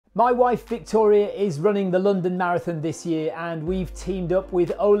My wife Victoria is running the London Marathon this year, and we've teamed up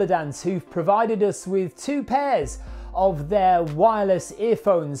with Oladance, who've provided us with 2 pairs of their wireless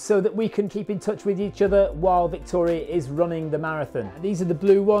earphones so that we can keep in touch with each other while Victoria is running the marathon. These are the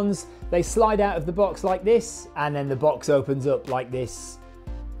blue ones. They slide out of the box like this, and then the box opens up like this.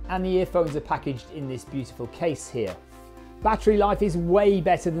 And the earphones are packaged in this beautiful case here. Battery life is way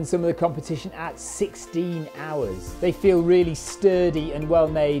better than some of the competition at 16 hours. They feel really sturdy and well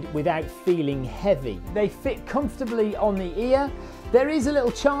made without feeling heavy. They fit comfortably on the ear. There is a little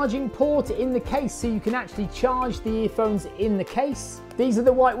charging port in the case, so you can actually charge the earphones in the case. These are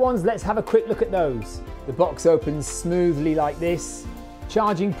the white ones. Let's have a quick look at those. The box opens smoothly like this.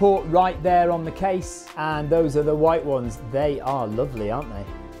 Charging port right there on the case. And those are the white ones. They are lovely, aren't they?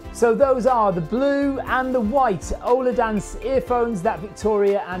 So those are the blue and the white Oladance earphones that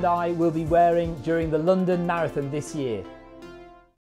Victoria and I will be wearing during the London Marathon this year.